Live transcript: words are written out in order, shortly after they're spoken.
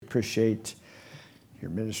appreciate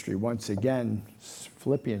your ministry once again.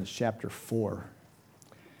 Philippians chapter 4.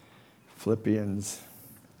 Philippians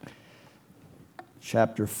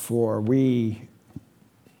chapter 4. We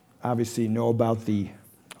obviously know about the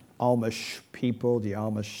Amish people, the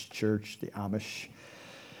Amish church, the Amish.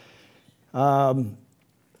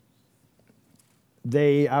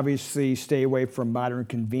 They obviously stay away from modern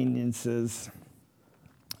conveniences.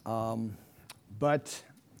 But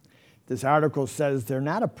this article says they're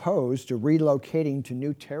not opposed to relocating to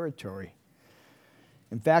new territory.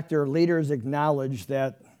 In fact, their leaders acknowledge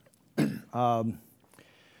that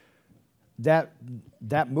that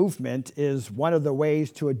movement is one of the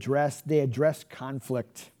ways to address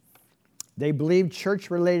conflict. They believe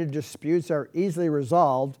church-related disputes are easily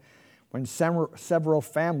resolved when several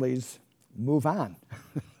families move on.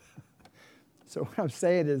 So what I'm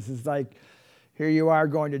saying is like, here you are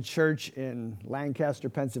going to church in Lancaster,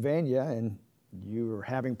 Pennsylvania, and you are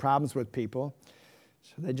having problems with people.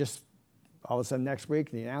 So they just, all of a sudden next week,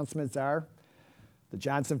 the announcements are, the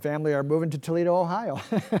Johnson family are moving to Toledo, Ohio.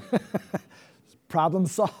 Problem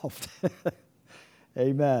solved.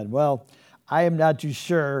 Amen. Well, I am not too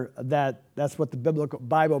sure that that's what the biblical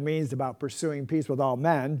Bible means about pursuing peace with all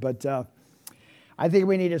men, but I think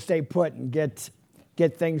we need to stay put and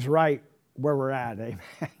get things right where we're at. Amen.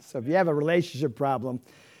 So if you have a relationship problem,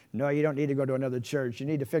 no, you don't need to go to another church. You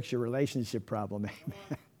need to fix your relationship problem.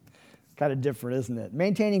 Amen. Kind of different, isn't it?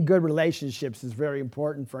 Maintaining good relationships is very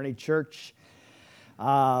important for any church,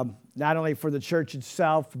 not only for the church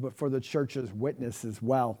itself, but for the church's witness as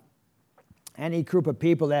well. Any group of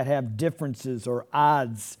people that have differences or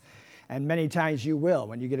odds, and many times you will,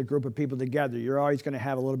 when you get a group of people together, you're always going to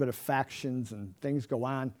have a little bit of factions and things go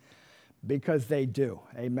on because they do.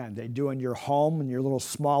 Amen. They do in your home, in your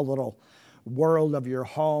small little world of your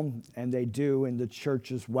home, and they do in the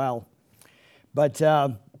church as well. But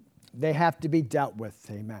they have to be dealt with.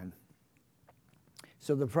 Amen.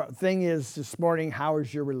 So the thing is this morning, how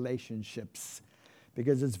is your relationships?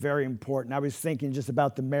 Because it's very important. I was thinking just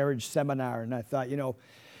about the marriage seminar, and I thought,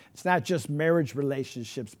 it's not just marriage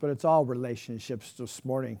relationships, but it's all relationships this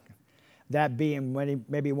morning. That being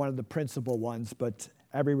maybe one of the principal ones, but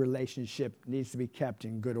every relationship needs to be kept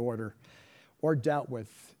in good order or dealt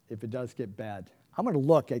with if it does get bad. I'm going to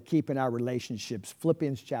look at keeping our relationships.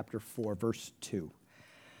 Philippians chapter 4, verse 2.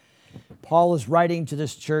 Paul is writing to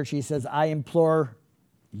this church. He says, I implore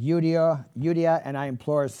Euodia and I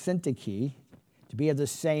implore Syntyche to be of the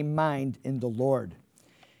same mind in the Lord.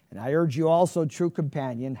 And I urge you also, true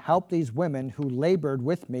companion, help these women who labored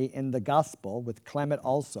with me in the gospel, with Clement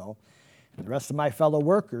also, and the rest of my fellow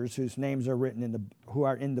workers whose names are written who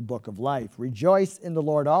are in the book of life. Rejoice in the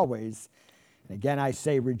Lord always. And again I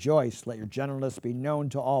say rejoice. Let your gentleness be known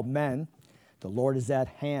to all men. The Lord is at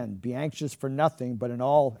hand. Be anxious for nothing, but in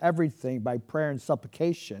everything by prayer and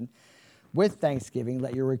supplication, with thanksgiving,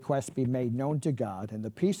 let your requests be made known to God, and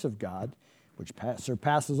the peace of God, which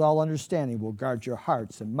surpasses all understanding, will guard your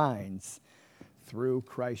hearts and minds through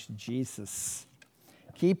Christ Jesus.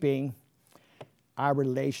 Keeping our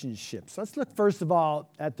relationships. Let's look first of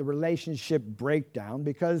all at the relationship breakdown,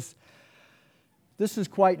 because this is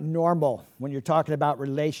quite normal when you're talking about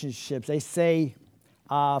relationships. They say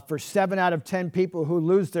for 7 out of 10 people who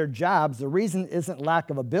lose their jobs, the reason isn't lack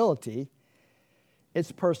of ability,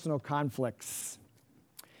 it's personal conflicts.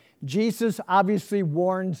 Jesus obviously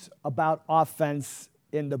warns about offense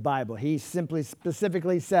in the Bible. He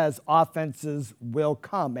specifically says offenses will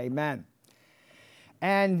come. Amen.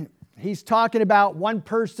 And he's talking about one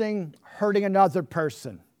person hurting another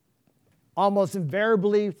person, almost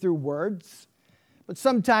invariably through words, but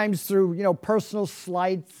sometimes through, personal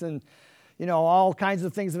slights and, all kinds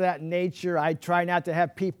of things of that nature. I try not to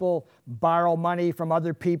have people borrow money from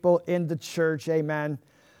other people in the church. Amen.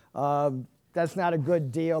 That's not a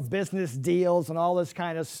good deal. Business deals and all this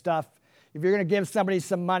kind of stuff. If you're going to give somebody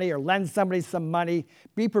some money or lend somebody some money,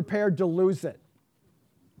 be prepared to lose it.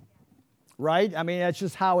 Right? I mean, that's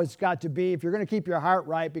just how it's got to be. If you're going to keep your heart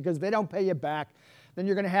right, because if they don't pay you back, then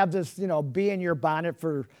you're going to have this, bee in your bonnet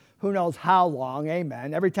for who knows how long.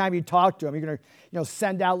 Amen. Every time you talk to them, you're going to,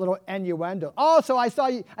 send out little innuendo. Oh, so I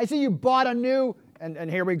see you bought a new,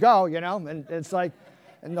 and here we go, and it's like,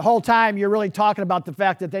 and the whole time you're really talking about the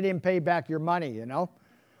fact that they didn't pay back your money,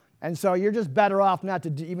 And so you're just better off not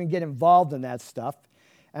to even get involved in that stuff.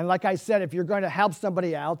 And like I said, if you're going to help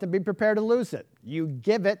somebody out, then be prepared to lose it. You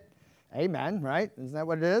give it. Amen, right? Isn't that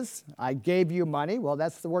what it is? I gave you money. Well,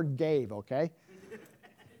 that's the word gave, okay?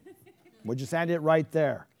 We'll just end it right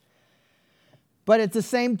there. But at the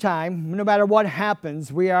same time, no matter what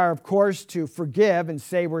happens, we are, of course, to forgive and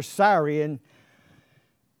say we're sorry and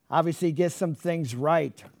obviously get some things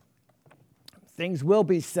right. Things will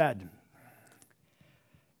be said.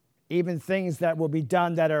 Even things that will be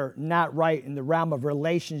done that are not right in the realm of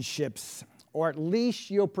relationships, or at least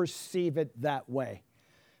you'll perceive it that way.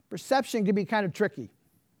 Perception can be kind of tricky.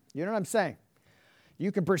 You know what I'm saying?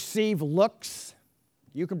 You can perceive looks.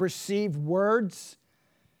 You can perceive words.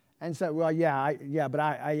 And say, well, but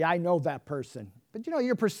I know that person. But you know,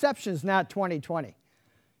 your perception is not 20/20.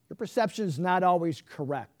 Your perception is not always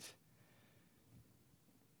correct.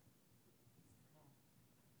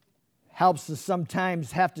 Helps us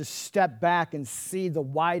sometimes have to step back and see the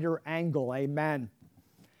wider angle, amen,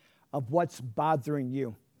 of what's bothering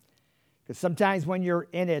you. Because sometimes when you're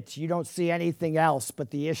in it, you don't see anything else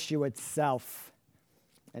but the issue itself.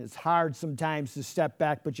 And it's hard sometimes to step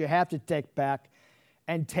back, but you have to take back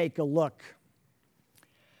and take a look.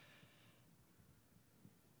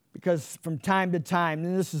 Because from time to time,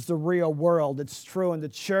 and this is the real world, it's true in the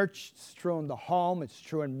church, it's true in the home, it's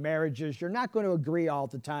true in marriages, you're not going to agree all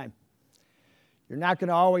the time. You're not going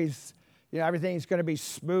to always, everything's going to be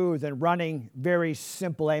smooth and running very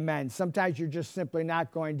simple, amen. Sometimes you're just simply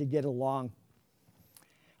not going to get along.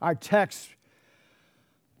 Our text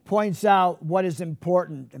points out what is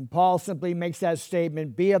important, and Paul simply makes that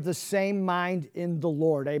statement, be of the same mind in the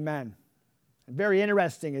Lord, amen. And very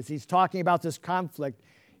interesting as he's talking about this conflict,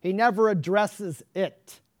 he never addresses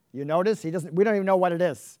it. You notice? We don't even know what it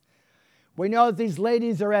is. We know that these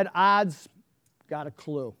ladies are at odds, got a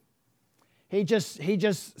clue. He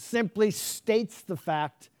just simply states the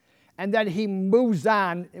fact, and then he moves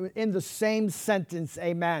on in the same sentence,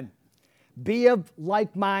 amen. Be of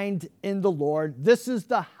like mind in the Lord. This is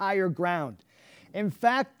the higher ground. In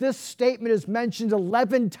fact, this statement is mentioned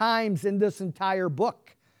 11 times in this entire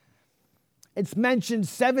book. It's mentioned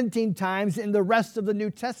 17 times in the rest of the New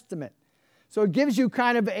Testament. So it gives you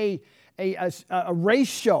kind of a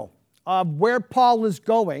ratio of where Paul is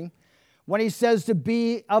going when he says to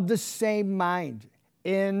be of the same mind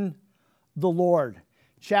in the Lord.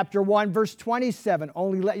 Chapter 1, verse 27,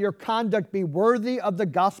 only let your conduct be worthy of the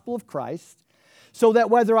gospel of Christ, so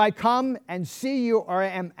that whether I come and see you or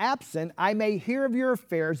am absent, I may hear of your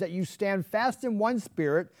affairs, that you stand fast in one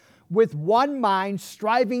spirit, with one mind,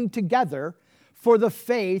 striving together for the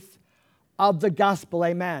faith of the gospel.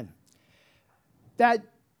 Amen. That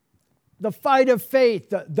the fight of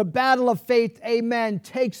faith, the battle of faith, amen,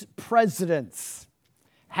 takes precedence.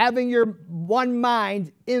 Having your one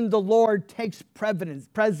mind in the Lord takes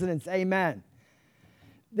precedence, amen.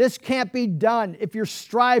 This can't be done if you're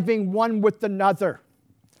striving one with another.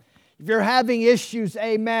 If you're having issues,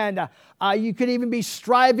 amen, you could even be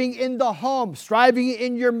striving in the home, striving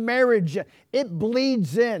in your marriage. It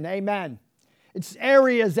bleeds in, amen. It's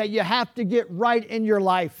areas that you have to get right in your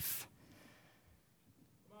life.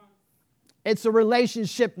 It's a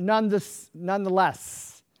relationship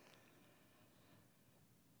nonetheless.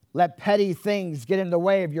 Let petty things get in the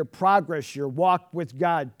way of your progress, your walk with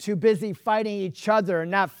God. Too busy fighting each other and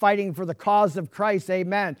not fighting for the cause of Christ,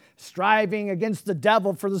 amen. Striving against the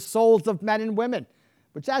devil for the souls of men and women,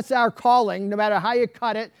 which that's our calling, no matter how you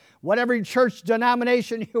cut it. Whatever church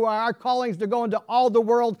denomination you are, our calling is to go into all the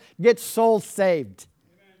world, get souls saved.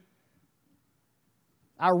 Amen.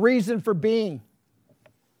 Our reason for being.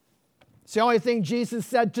 It's the only thing Jesus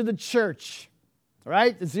said to the church,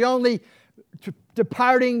 right? It's the only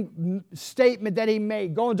departing statement that he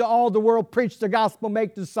made. Go into all the world, preach the gospel,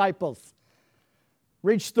 make disciples,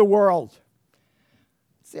 reach the world.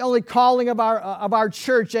 It's the only calling of our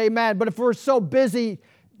church, amen. But if we're so busy,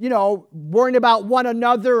 worrying about one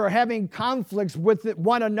another or having conflicts with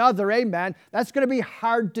one another, amen, that's going to be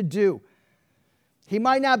hard to do. He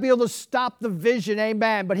might not be able to stop the vision,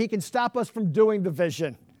 amen, but he can stop us from doing the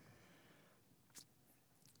vision.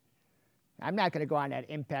 I'm not going to go on that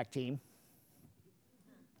impact team.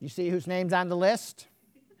 You see whose name's on the list?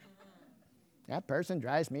 That person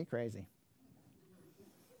drives me crazy.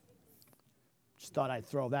 Just thought I'd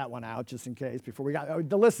throw that one out just in case before we got...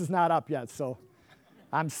 the list is not up yet, so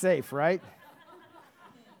I'm safe, right?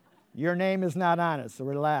 Your name is not on it, so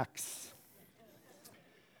relax.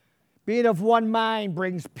 Being of one mind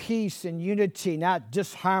brings peace and unity, not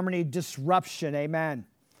disharmony, disruption, amen.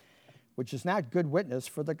 Which is not good witness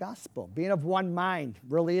for the gospel. Being of one mind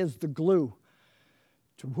really is the glue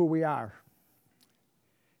to who we are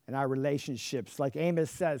and our relationships. Like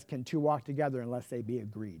Amos says, can two walk together unless they be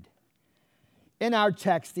agreed? In our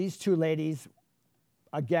text, these two ladies,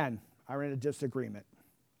 again, are in a disagreement.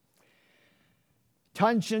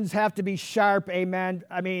 Tensions have to be sharp, amen.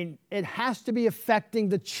 I mean, it has to be affecting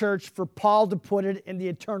the church for Paul to put it in the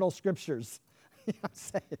eternal scriptures. You know what I'm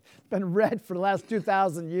saying? It's been read for the last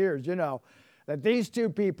 2,000 years, that these two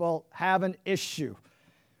people have an issue.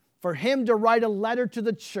 for him to write a letter to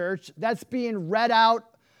the church that's being read out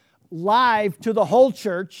live to the whole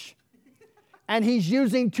church, and he's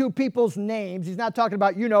using two people's names. He's not talking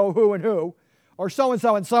about you know who and who, or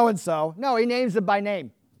so-and-so and so-and-so. No, he names them by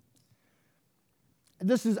name.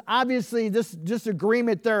 This is obviously, this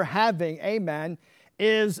disagreement they're having, amen,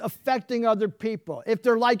 is affecting other people. If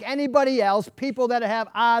they're like anybody else, people that have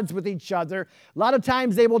odds with each other, a lot of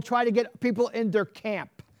times they will try to get people in their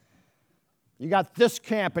camp. You got this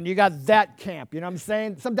camp and you got that camp, you know what I'm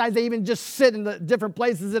saying? Sometimes they even just sit in the different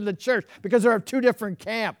places in the church because there are two different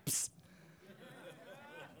camps.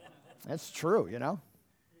 That's true, you know?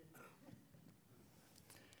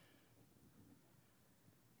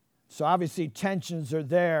 So obviously tensions are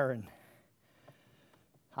there, and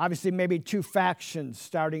obviously maybe two factions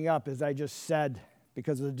starting up, as I just said,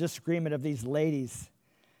 because of the disagreement of these ladies.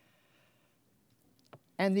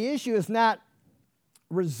 And the issue is not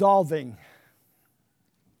resolving,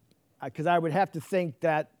 because I would have to think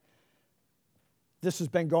that this has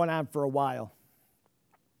been going on for a while.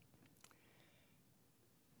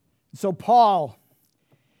 So Paul,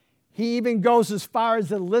 he even goes as far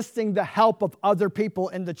as enlisting the help of other people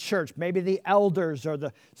in the church, maybe the elders or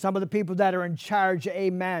some of the people that are in charge,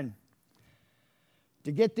 amen,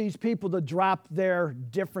 to get these people to drop their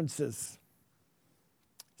differences.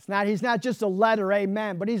 He's not just a letter,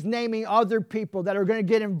 amen, but he's naming other people that are going to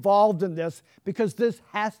get involved in this because this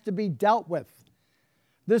has to be dealt with.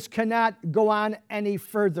 This cannot go on any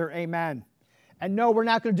further, amen. And no, we're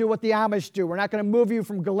not going to do what the Amish do. We're not going to move you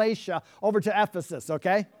from Galatia over to Ephesus,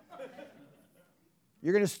 okay?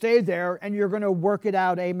 You're going to stay there and you're going to work it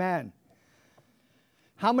out, amen.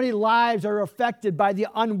 How many lives are affected by the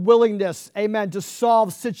unwillingness, amen, to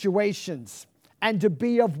solve situations and to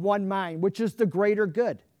be of one mind, which is the greater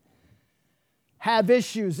good? Have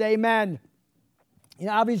issues, amen. You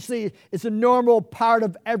know, obviously, it's a normal part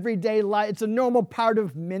of everyday life. It's a normal part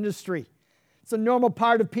of ministry. It's a normal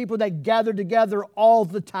part of people that gather together all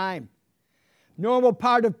the time. Normal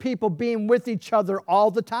part of people being with each other all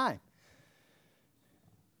the time.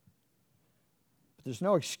 But there's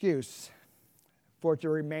no excuse for it to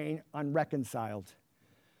remain unreconciled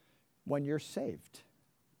when you're saved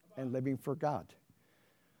and living for God.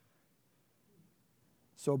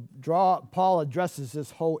 So Paul addresses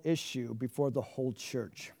this whole issue before the whole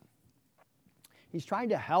church. He's trying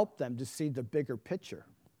to help them to see the bigger picture.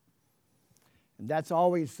 And that's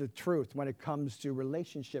always the truth when it comes to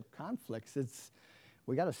relationship conflicts.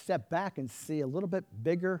 We got to step back and see a little bit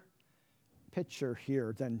bigger picture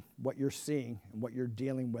here than what you're seeing and what you're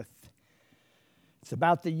dealing with. It's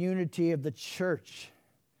about the unity of the church,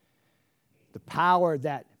 the power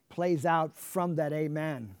that plays out from that,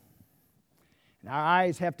 amen. And our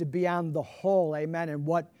eyes have to be on the whole, amen, and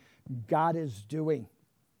what God is doing.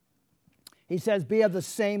 He says, be of the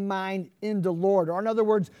same mind in the Lord. Or in other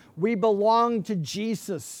words, we belong to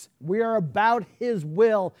Jesus. We are about his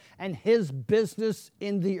will and his business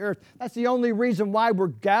in the earth. That's the only reason why we're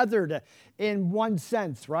gathered in one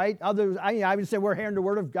sense, right? I would say we're hearing the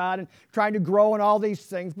word of God and trying to grow in all these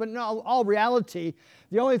things. But in all reality,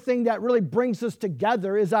 the only thing that really brings us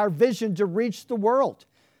together is our vision to reach the world.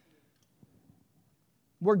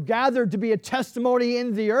 We're gathered to be a testimony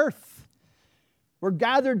in the earth. We're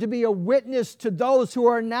gathered to be a witness to those who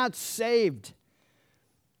are not saved.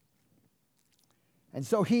 And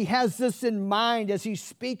so he has this in mind as he's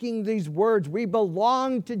speaking these words. We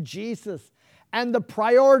belong to Jesus. And the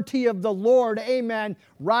priority of the Lord, amen,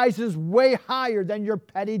 rises way higher than your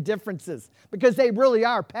petty differences. Because they really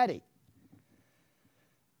are petty.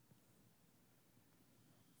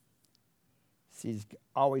 See, you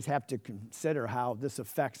always have to consider how this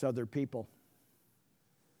affects other people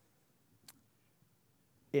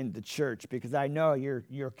in the church, because I know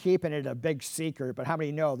you're keeping it a big secret, but how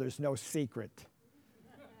many know there's no secret?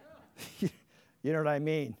 You know what I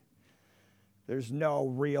mean? There's no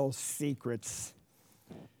real secrets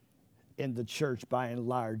in the church by and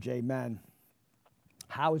large, amen.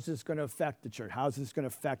 How is this going to affect the church? How is this going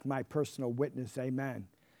to affect my personal witness, amen?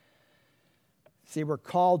 See, we're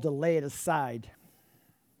called to lay it aside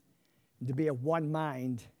and to be of one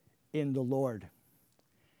mind in the Lord.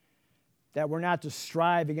 That we're not to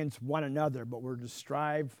strive against one another, but we're to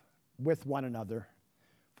strive with one another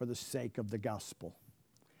for the sake of the gospel.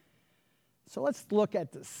 So let's look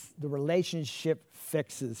at the relationship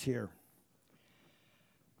fixes here.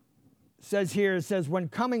 It says, when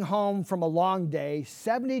coming home from a long day,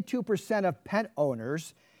 72% of pet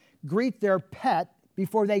owners greet their pet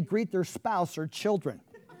before they greet their spouse or children.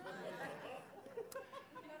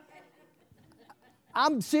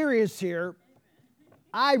 I'm serious here.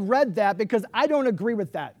 I read that because I don't agree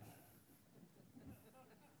with that.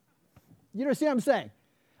 You understand what I'm saying?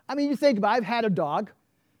 I mean, you think about it, I've had a dog.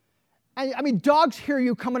 And I mean, dogs hear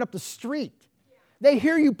you coming up the street. They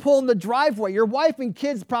hear you pulling the driveway. Your wife and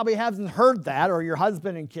kids probably haven't heard that, or your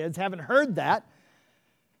husband and kids haven't heard that.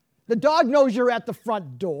 The dog knows you're at the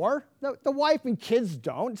front door. The wife and kids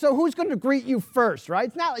don't. So who's going to greet you first, right?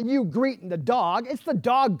 It's not like you greeting the dog. It's the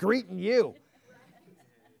dog greeting you.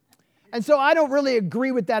 And so I don't really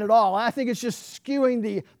agree with that at all. I think it's just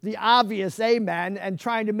skewing the obvious amen and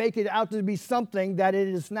trying to make it out to be something that it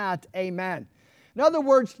is not amen. In other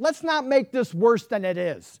words, let's not make this worse than it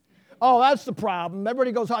is. Oh, that's the problem.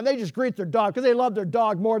 Everybody goes home. They just greet their dog because they love their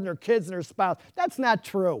dog more than their kids and their spouse. That's not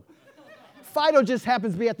true. Fido just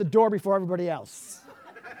happens to be at the door before everybody else.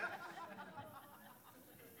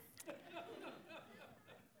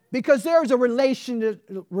 Because there's a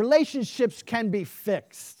relationships can be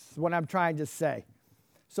fixed, is what I'm trying to say.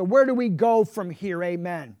 So where do we go from here?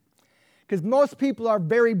 Amen. Because most people are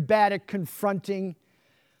very bad at confronting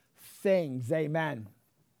things. Amen.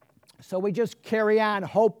 So we just carry on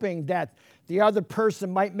hoping that the other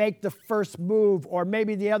person might make the first move, or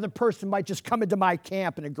maybe the other person might just come into my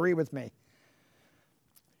camp and agree with me.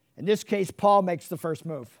 In this case, Paul makes the first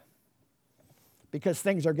move because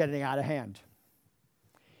things are getting out of hand.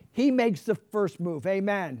 He makes the first move,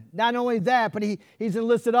 amen. Not only that, but he's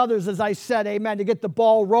enlisted others, as I said, amen, to get the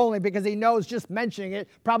ball rolling because he knows just mentioning it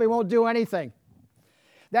probably won't do anything.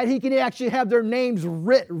 That he can actually have their names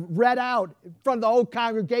read out in front of the whole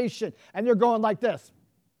congregation, and they're going like this.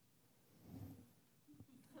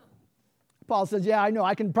 Paul says, yeah, I know,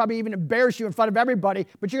 I can probably even embarrass you in front of everybody,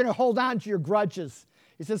 but you're going to hold on to your grudges.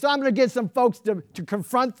 He says, so I'm going to get some folks to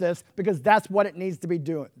confront this because that's what it needs to be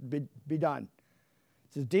done.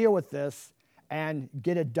 He says, deal with this and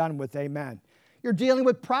get it done with, amen. You're dealing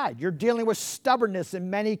with pride. You're dealing with stubbornness in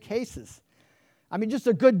many cases. I mean, just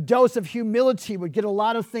a good dose of humility would get a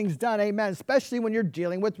lot of things done, amen, especially when you're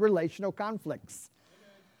dealing with relational conflicts.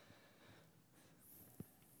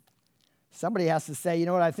 Somebody has to say, you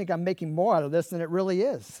know what, I think I'm making more out of this than it really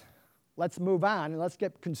is. Let's move on and let's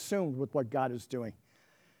get consumed with what God is doing.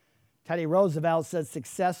 Teddy Roosevelt says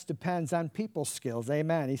success depends on people skills,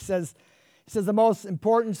 amen. He says the most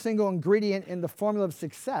important single ingredient in the formula of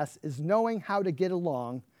success is knowing how to get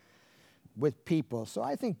along with people. So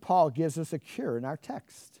I think Paul gives us a cure in our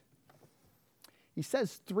text. He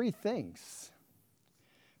says three things.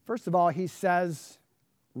 First of all, he says,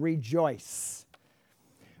 rejoice.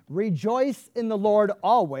 Rejoice in the Lord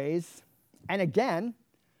always. And again,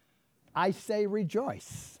 I say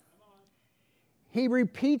rejoice. He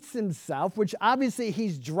repeats himself, which obviously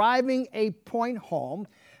he's driving a point home,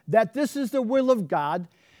 that this is the will of God,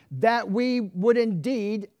 that we would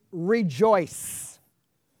indeed rejoice.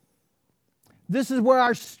 This is where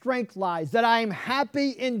our strength lies, that I am happy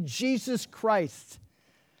in Jesus Christ.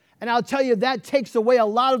 And I'll tell you, that takes away a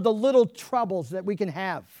lot of the little troubles that we can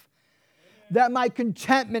have. That my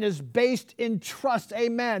contentment is based in trust,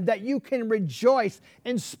 amen, that you can rejoice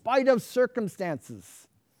in spite of circumstances.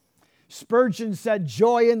 Spurgeon said,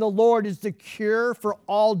 joy in the Lord is the cure for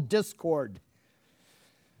all discord.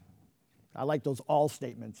 I like those all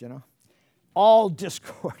statements, you know. All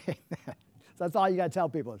discord, amen. So that's all you got to tell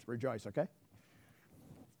people is rejoice, okay?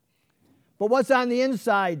 But what's on the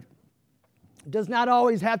inside does not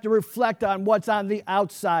always have to reflect on what's on the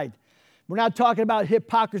outside. We're not talking about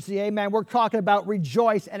hypocrisy, amen. We're talking about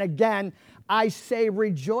rejoice. And again, I say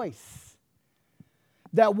rejoice.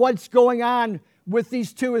 That what's going on with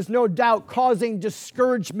these two is no doubt causing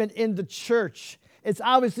discouragement in the church. It's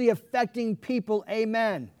obviously affecting people,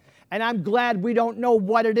 amen. And I'm glad we don't know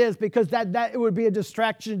what it is because that it would be a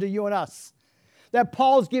distraction to you and us. That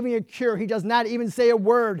Paul's giving a cure. He does not even say a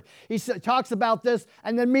word. He talks about this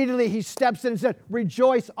and then immediately he steps in and says,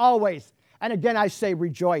 rejoice always. And again, I say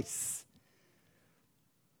rejoice.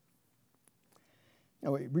 You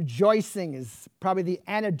know, rejoicing is probably the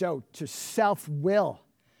antidote to self-will.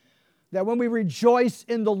 That when we rejoice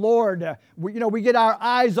in the Lord, we get our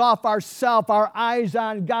eyes off ourselves, our eyes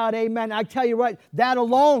on God, amen. I tell you what, that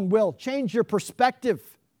alone will change your perspective.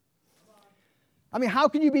 I mean, how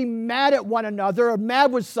can you be mad at one another or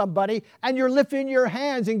mad with somebody and you're lifting your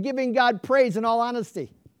hands and giving God praise in all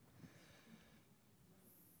honesty?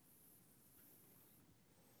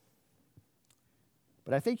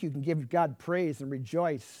 But I think you can give God praise and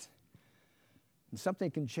rejoice, and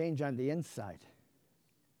something can change on the inside.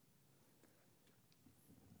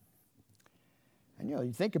 And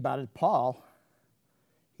you think about it, Paul,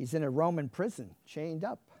 he's in a Roman prison, chained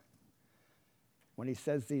up, when he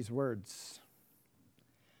says these words.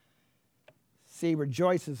 See,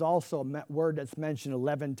 rejoice is also a word that's mentioned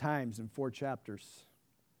 11 times in 4 chapters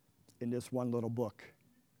in this one little book.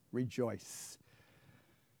 rejoice.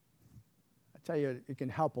 I tell you, it can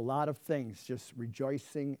help a lot of things, just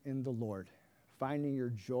rejoicing in the Lord, finding your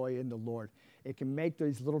joy in the Lord. It can make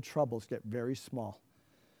these little troubles get very small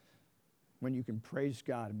when you can praise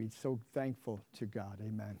God and be so thankful to God.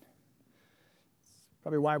 Amen. It's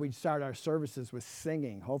probably why we start our services with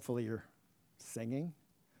singing. Hopefully you're singing.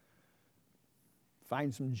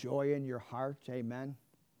 Find some joy in your heart. Amen.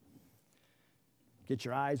 Get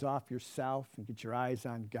your eyes off yourself and get your eyes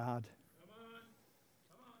on God.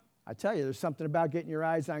 I tell you, there's something about getting your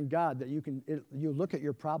eyes on God that you look at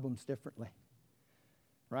your problems differently,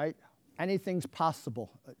 right? Anything's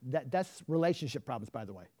possible. That's relationship problems, by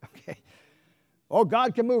the way. Okay. Oh,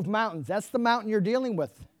 God can move mountains. That's the mountain you're dealing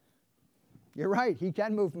with. You're right. He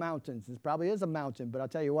can move mountains. It probably is a mountain, but I'll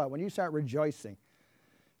tell you what, when you start rejoicing,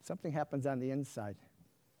 something happens on the inside.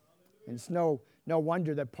 And it's no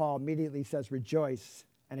wonder that Paul immediately says rejoice.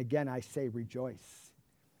 And again, I say rejoice.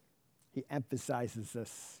 He emphasizes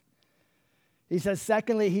this. He says,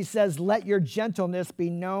 secondly, he says, let your gentleness be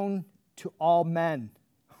known to all men.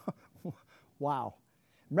 Wow.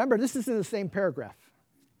 Remember, this is in the same paragraph.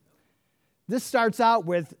 This starts out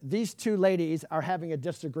with these two ladies are having a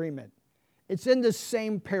disagreement. It's in the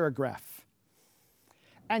same paragraph.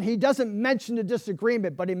 And he doesn't mention the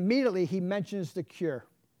disagreement, but immediately he mentions the cure.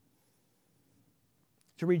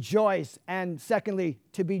 To rejoice, and secondly,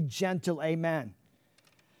 to be gentle. Amen.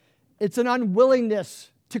 It's an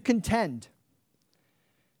unwillingness to contend.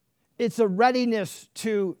 It's a readiness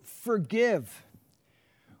to forgive,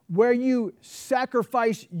 where you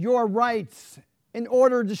sacrifice your rights in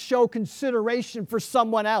order to show consideration for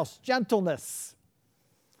someone else. Gentleness.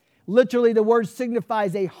 Literally, the word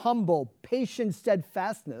signifies a humble, patient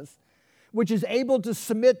steadfastness, which is able to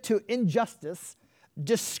submit to injustice,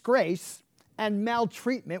 disgrace, and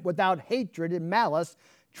maltreatment without hatred and malice,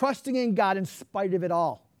 trusting in God in spite of it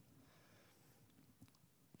all.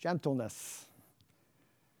 Gentleness.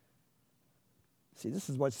 See, this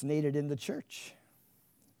is what's needed in the church.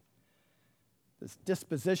 This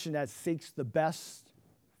disposition that seeks the best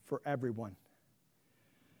for everyone.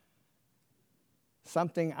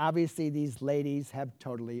 Something, obviously, these ladies have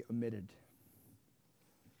totally omitted.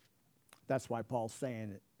 That's why Paul's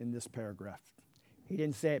saying it in this paragraph. He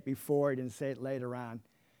didn't say it before. He didn't say it later on.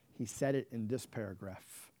 He said it in this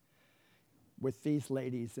paragraph with these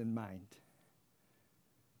ladies in mind.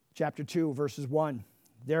 Chapter 2, verses 1.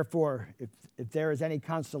 Therefore, if there is any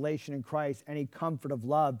consolation in Christ, any comfort of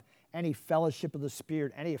love, any fellowship of the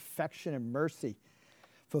Spirit, any affection and mercy,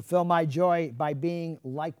 fulfill my joy by being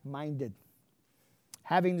like-minded,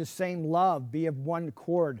 having the same love, be of one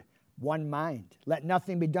accord, one mind. Let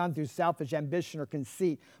nothing be done through selfish ambition or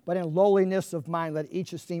conceit, but in lowliness of mind, let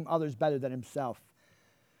each esteem others better than himself.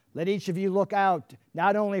 Let each of you look out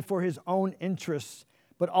not only for his own interests,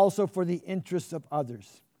 but also for the interests of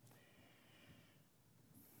others.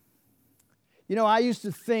 You know, I used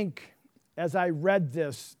to think as I read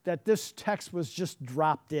this that this text was just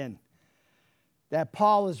dropped in. That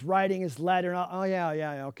Paul is writing his letter, and oh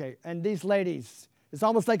yeah, okay. And these ladies, it's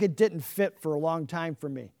almost like it didn't fit for a long time for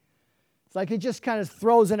me. It's like he just kind of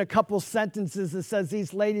throws in a couple sentences that says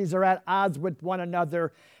these ladies are at odds with one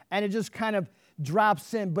another, and it just kind of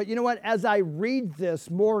drops in. But you know what? As I read this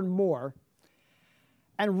more and more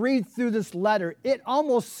and read through this letter, it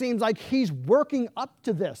almost seems like he's working up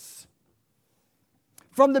to this.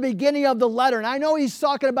 From the beginning of the letter, and I know he's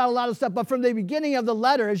talking about a lot of stuff, but from the beginning of the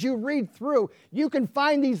letter, as you read through, you can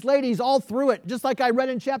find these ladies all through it, just like I read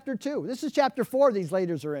in chapter 2. This is chapter 4 these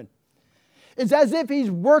ladies are in. It's as if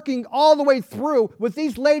he's working all the way through with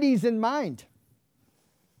these ladies in mind.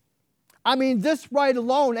 I mean, this right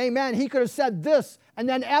alone, amen, he could have said this, and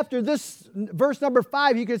then after this, verse number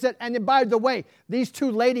 5, he could have said, and then by the way, these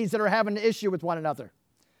two ladies that are having an issue with one another.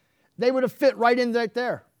 They would have fit right in right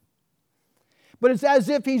there. But it's as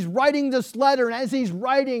if he's writing this letter, and as he's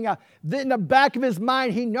writing, in the back of his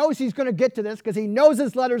mind, he knows he's going to get to this because he knows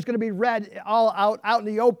this letter is going to be read all out in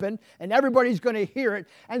the open, and everybody's going to hear it.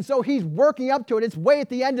 And so he's working up to it. It's way at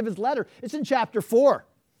the end of his letter. It's in chapter 4,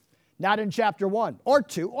 not in chapter 1 or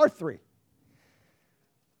 2 or 3.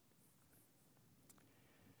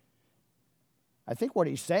 I think what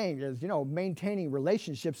he's saying is, maintaining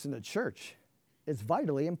relationships in the church is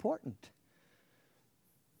vitally important.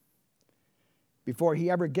 Before he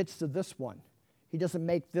ever gets to this one, he doesn't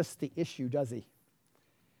make this the issue, does he?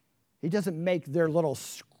 He doesn't make their little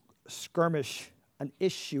skirmish an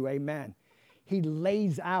issue, amen. He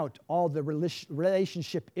lays out all the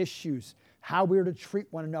relationship issues, how we're to treat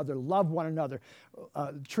one another, love one another,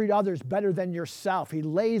 treat others better than yourself. He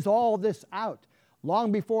lays all this out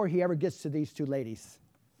long before he ever gets to these two ladies.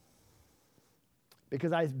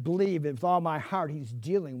 because I believe with all my heart he's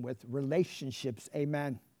dealing with relationships.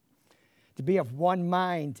 Amen. To be of one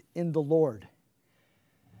mind in the Lord.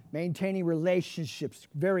 Maintaining relationships,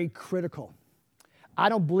 very critical. I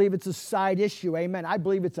don't believe it's a side issue. Amen. I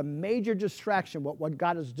believe it's a major distraction what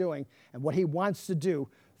God is doing and what he wants to do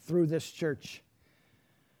through this church.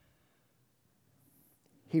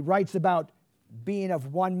 He writes about being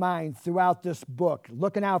of one mind throughout this book,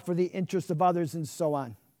 looking out for the interests of others and so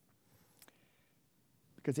on.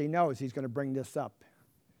 Because he knows he's going to bring this up.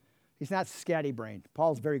 He's not scatty-brained.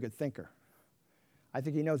 Paul's a very good thinker. I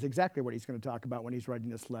think he knows exactly what he's going to talk about when he's writing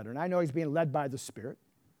this letter. And I know he's being led by the Spirit.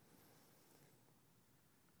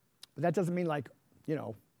 But that doesn't mean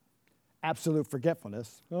absolute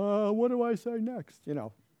forgetfulness. What do I say next?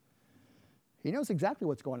 He knows exactly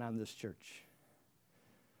what's going on in this church.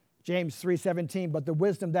 James 3:17, but the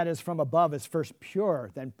wisdom that is from above is first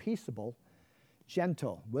pure, then peaceable,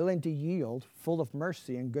 gentle, willing to yield, full of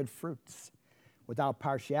mercy and good fruits, without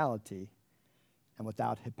partiality and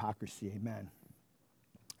without hypocrisy. Amen.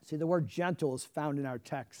 See, the word gentle is found in our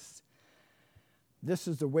text. This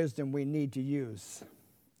is the wisdom we need to use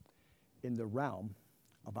in the realm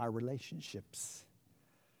of our relationships.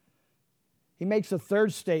 He makes a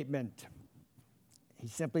third statement. He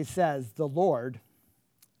simply says, the Lord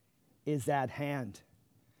is at hand.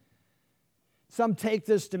 Some take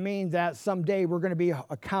this to mean that someday we're going to be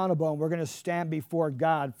accountable and we're going to stand before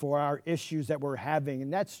God for our issues that we're having.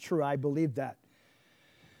 And that's true. I believe that.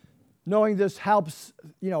 Knowing this helps,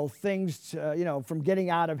 things, from getting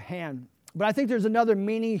out of hand. But I think there's another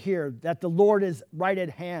meaning here, that the Lord is right at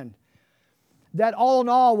hand. That all in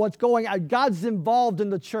all, what's going on, God's involved in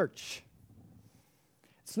the church.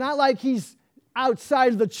 It's not like he's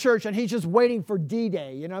outside of the church and he's just waiting for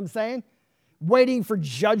D-Day, you know what I'm saying? Waiting for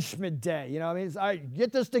Judgment Day, It's, all right,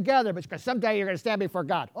 get this together, but someday you're going to stand before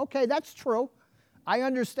God. Okay, that's true. I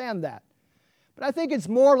understand that. But I think it's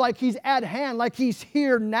more like he's at hand, like he's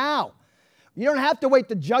here now. You don't have to wait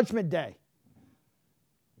the Judgment Day.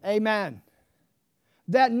 Amen.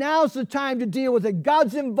 That now's the time to deal with it.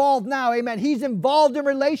 God's involved now. Amen. He's involved in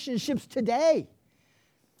relationships today.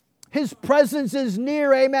 His presence is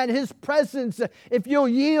near. Amen. His presence, if you'll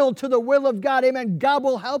yield to the will of God, amen, God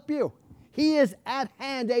will help you. He is at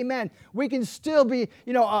hand. Amen. We can still be,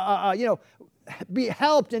 be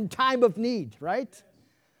helped in time of need, right?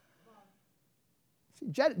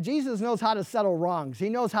 See, Jesus knows how to settle wrongs. He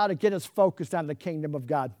knows how to get us focused on the kingdom of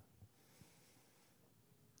God.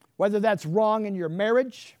 Whether that's wrong in your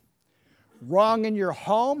marriage, wrong in your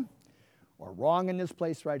home, or wrong in this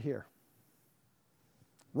place right here.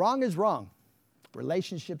 Wrong is wrong.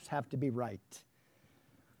 Relationships have to be right.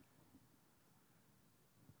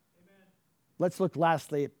 Amen. Let's look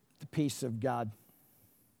lastly at the peace of God.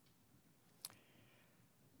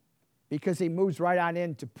 Because he moves right on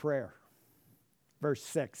into prayer. Verse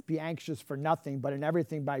 6, be anxious for nothing, but in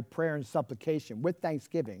everything by prayer and supplication, with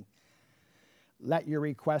thanksgiving, let your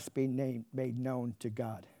requests be made known to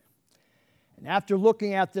God. And after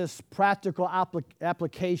looking at this practical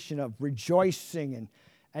application of rejoicing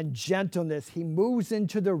and gentleness, he moves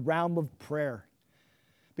into the realm of prayer.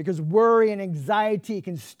 Because worry and anxiety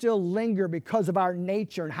can still linger because of our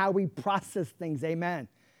nature and how we process things. Amen.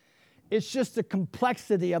 It's just the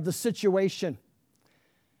complexity of the situation.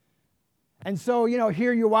 And so,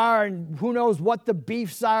 here you are, and who knows what the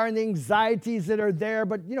beefs are and the anxieties that are there.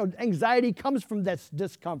 But, anxiety comes from this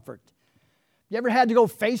discomfort. You ever had to go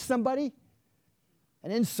face somebody?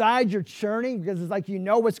 And inside you're churning because it's like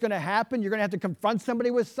what's going to happen. You're going to have to confront somebody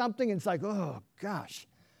with something. And it's like, oh, gosh.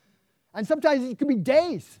 And sometimes it could be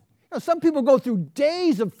days. Some people go through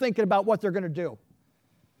days of thinking about what they're going to do.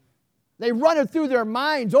 They run it through their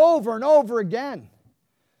minds over and over again.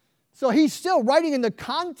 So he's still writing in the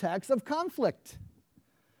context of conflict.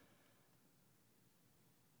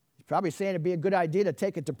 He's probably saying it'd be a good idea to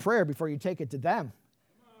take it to prayer before you take it to them.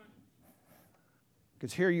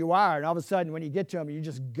 Because here you are, and all of a sudden when you get to them, you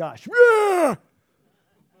just gush.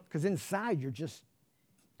 Because inside you're just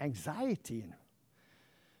anxiety and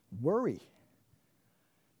worry.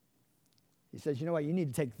 He says, you know what, you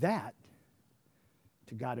need to take that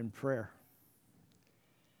to God in prayer.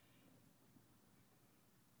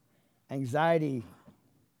 Anxiety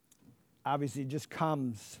obviously just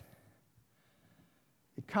comes.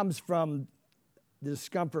 It comes from the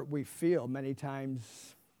discomfort we feel many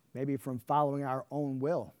times, maybe from following our own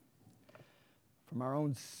will, from our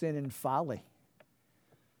own sin and folly.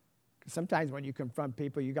 Because sometimes when you confront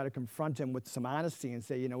people, you got to confront them with some honesty and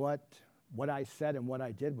say, you know what I said and what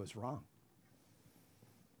I did was wrong.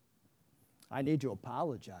 I need to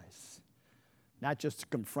apologize. Not just to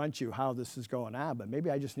confront you how this is going on, but maybe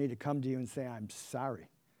I just need to come to you and say, I'm sorry.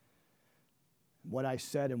 What I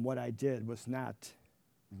said and what I did was not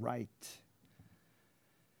right.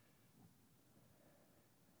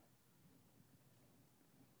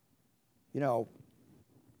 You know,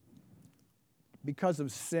 because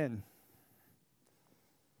of sin,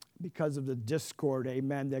 because of the discord,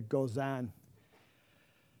 amen, that goes on,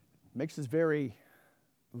 makes us very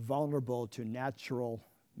vulnerable to natural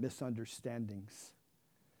misunderstandings.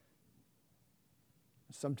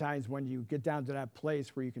 Sometimes when you get down to that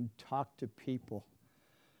place where you can talk to people,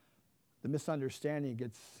 the misunderstanding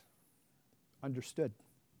gets understood.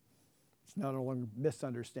 It's not no longer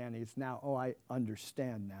misunderstanding, it's now, oh, I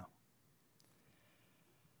understand now.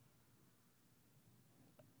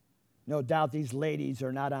 No doubt these ladies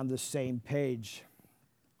are not on the same page.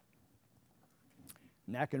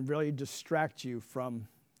 And that can really distract you from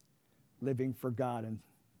living for God and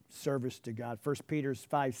service to God. 1 Peter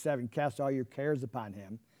 5:7, cast all your cares upon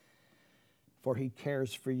him, for he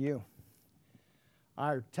cares for you.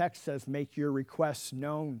 Our text says, make your requests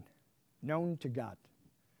known to God.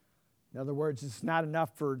 In other words, it's not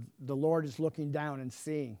enough for the Lord is looking down and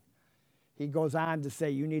seeing. He goes on to say,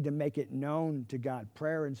 you need to make it known to God.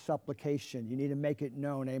 Prayer and supplication, you need to make it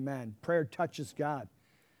known, amen. Prayer touches God,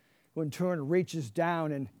 who in turn reaches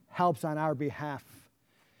down and helps on our behalf.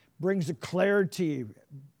 Brings a clarity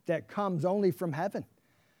that comes only from heaven.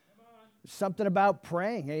 Something about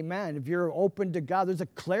praying, amen. If you're open to God, there's a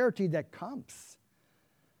clarity that comes.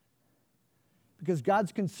 Because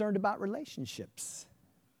God's concerned about relationships.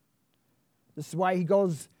 This is why he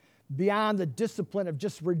goes beyond the discipline of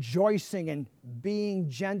just rejoicing and being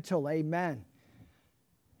gentle, amen.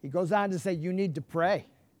 He goes on to say, you need to pray.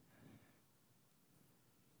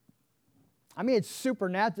 I mean, it's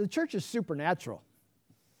supernatural. The church is supernatural.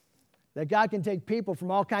 That God can take people from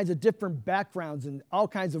all kinds of different backgrounds and all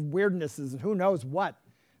kinds of weirdnesses and who knows what,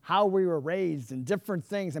 how we were raised and different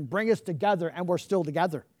things and bring us together and we're still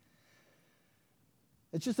together.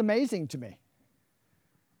 It's just amazing to me.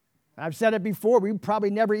 I've said it before, we'd probably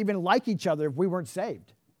never even like each other if we weren't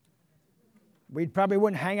saved. We probably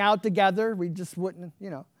wouldn't hang out together. We just wouldn't, you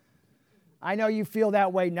know. I know you feel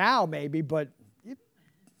that way now maybe, but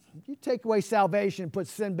you take away salvation and put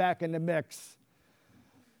sin back in the mix.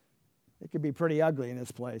 It could be pretty ugly in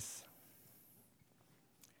this place.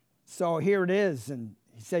 So here it is, and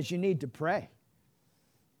he says you need to pray.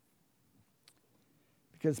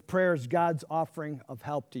 Because prayer is God's offering of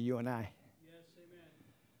help to you and I. Yes, amen.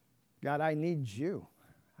 God, I need you.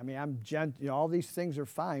 I mean, all these things are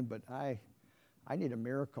fine, but I need a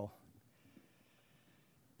miracle.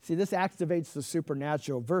 See, this activates the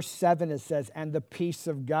supernatural. Verse 7, it says, and the peace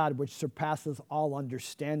of God, which surpasses all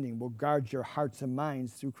understanding, will guard your hearts and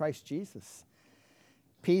minds through Christ Jesus.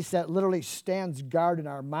 Peace that literally stands guard in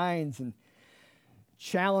our minds and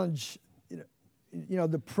challenge, the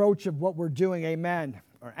approach of what we're doing, amen,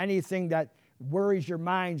 or anything that worries your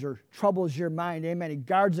minds or troubles your mind, amen. He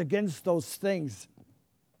guards against those things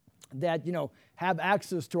that, have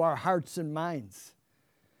access to our hearts and minds.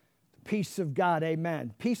 Peace of God,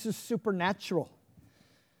 amen. Peace is supernatural.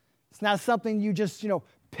 It's not something you just,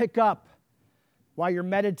 pick up while you're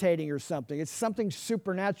meditating or something. It's something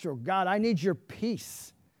supernatural. God, I need your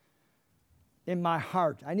peace in my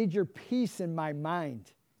heart. I need your peace in my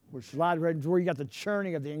mind, which a lot of where you got the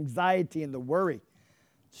churning of the anxiety and the worry.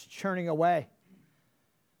 It's churning away.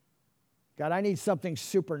 God, I need something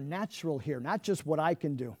supernatural here, not just what I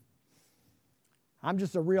can do. I'm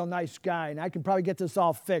just a real nice guy, and I can probably get this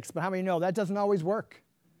all fixed, but how many know that doesn't always work?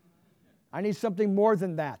 I need something more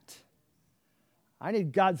than that. I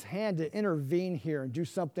need God's hand to intervene here and do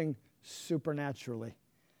something supernaturally.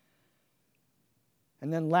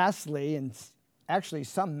 And then lastly, and actually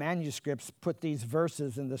some manuscripts put these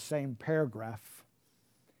verses in the same paragraph.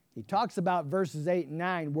 He talks about verses 8 and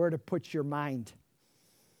 9, where to put your mind,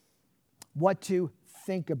 what to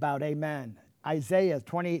think about, amen. Isaiah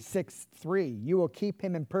 28:6-3, you will keep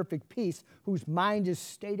him in perfect peace whose mind is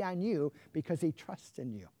stayed on you because he trusts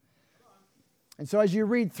in you. And so as you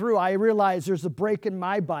read through, I realize there's a break in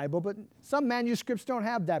my Bible, but some manuscripts don't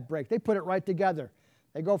have that break. They put it right together.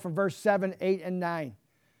 They go from verse 7, 8, and 9.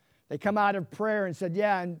 They come out of prayer and said,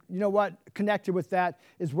 yeah, and you know what? Connected with that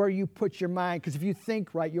is where you put your mind, because if you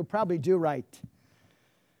think right, you'll probably do right.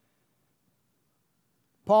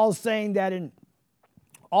 Paul's saying that in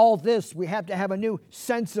all this, we have to have a new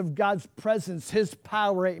sense of God's presence, his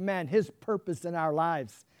power, amen, his purpose in our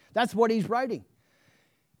lives. That's what he's writing.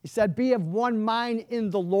 He said, be of one mind in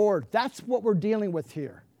the Lord. That's what we're dealing with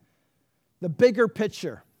here. The bigger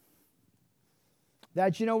picture.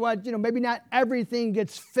 That, maybe not everything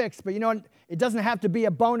gets fixed, but It doesn't have to be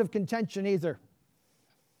a bone of contention either.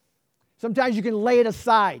 Sometimes you can lay it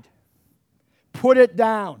aside. Put it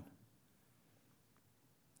down.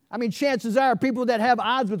 I mean, chances are people that have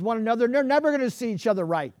odds with one another, they're never going to see each other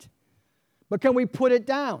right. But can we put it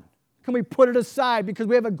down? Can we put it aside because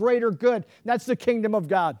we have a greater good? That's the kingdom of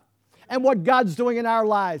God. And what God's doing in our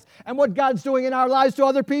lives. And what God's doing in our lives to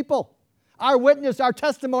other people. Our witness, our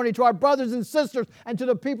testimony to our brothers and sisters and to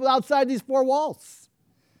the people outside these four walls.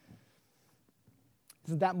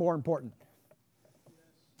 Isn't that more important?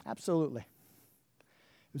 Absolutely.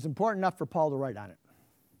 It was important enough for Paul to write on it.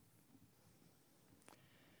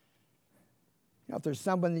 You know, if there's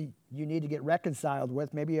someone you need to get reconciled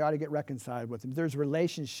with, maybe you ought to get reconciled with them. If there's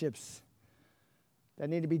relationships that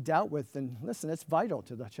need to be dealt with, then listen, it's vital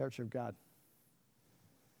to the church of God.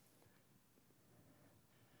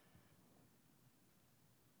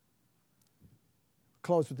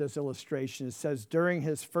 Close with this illustration. It says, during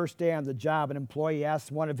his first day on the job, an employee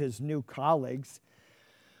asked one of his new colleagues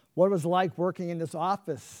what it was like working in this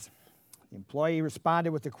office. The employee responded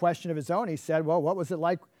with a question of his own. He said, well, what was it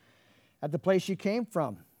like at the place you came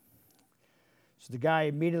from? So the guy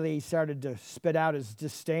immediately started to spit out his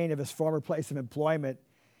disdain of his former place of employment.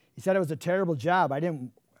 He said it was a terrible job. I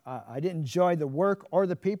didn't enjoy the work or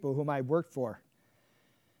the people whom I worked for.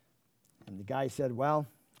 And the guy said, well,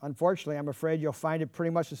 unfortunately, I'm afraid you'll find it pretty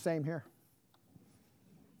much the same here.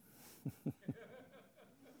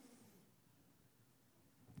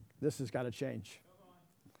 This has got to change.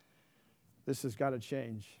 This has got to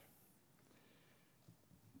change.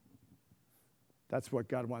 That's what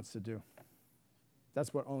God wants to do.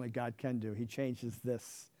 That's what only God can do. He changes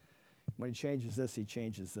this. When he changes this, he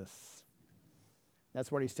changes this.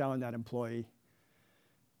 That's what he's telling that employee.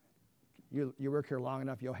 You work here long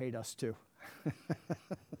enough, you'll hate us too.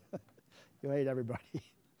 You'll hate everybody.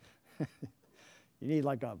 You need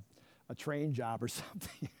like a train job or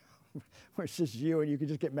something where it's just you and you can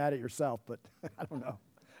just get mad at yourself, but I don't know.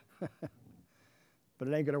 But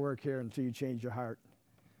it ain't going to work here until you change your heart.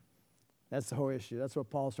 That's the whole issue. That's what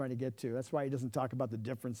Paul's trying to get to. That's why he doesn't talk about the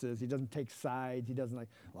differences. He doesn't take sides. He doesn't like,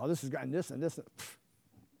 well, this has gotten this and this.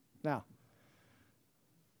 Now,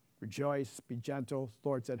 rejoice, be gentle,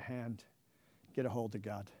 Lord's at hand. Get a hold of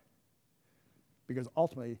God. Because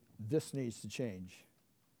ultimately, this needs to change.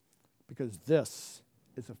 Because this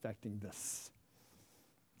is affecting this.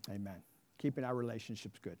 Amen. Keeping our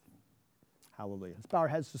relationships good. Hallelujah. Let's bow our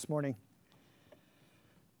heads this morning.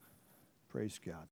 Praise God.